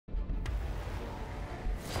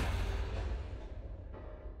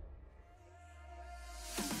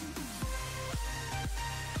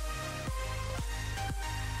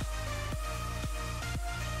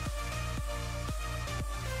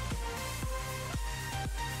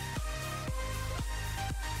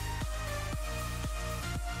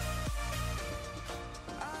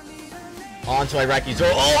onto Iraqi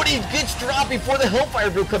Zoro. Oh, and he gets dropped before the Hellfire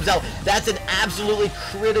Brew comes out. That's an absolutely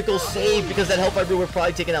critical save because that Hellfire Brew would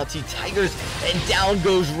probably taken out T-Tigers. And down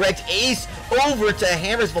goes Rex. Ace over to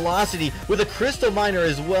Hammers Velocity with a Crystal Miner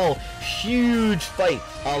as well. Huge fight.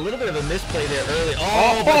 A little bit of a misplay there early.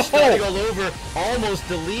 Oh, but starting all over. Almost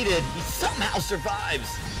deleted. He somehow survives.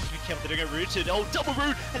 They're going to root it. Oh, double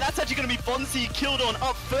root, and that's actually going to be Fonzie killed on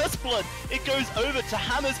up first blood. It goes over to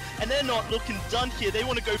Hammers, and they're not looking done here. They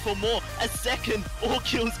want to go for more. A second, all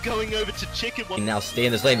kills going over to Chicken. Now stay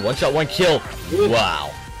in this lane. One shot, one kill.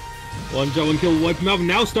 Wow. One shot, one kill, wipe him out.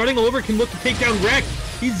 Now starting all over, can look to take down Rex.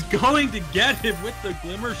 He's going to get him with the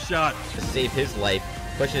Glimmer shot. To save his life.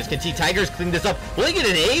 Question is, can T-Tigers clean this up? Will he get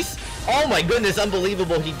an ace? Oh my goodness,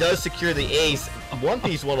 unbelievable. He does secure the ace. One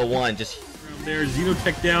Piece 101, just... There,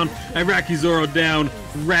 Xenotech down, Iraqi Zoro down,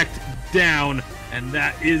 wrecked down, and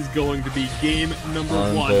that is going to be game number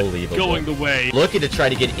 1 going the way. Looking to try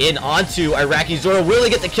to get in onto Iraqi Zoro. Will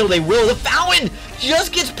they get the kill? They will. The Fountain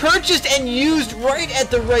just gets purchased and used right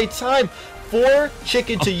at the right time for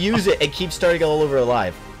Chicken to use it and keep starting all over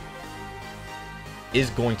alive.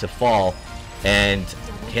 Is going to fall, and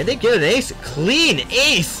can they get an ace? Clean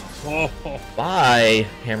ace by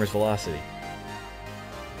Hammers Velocity.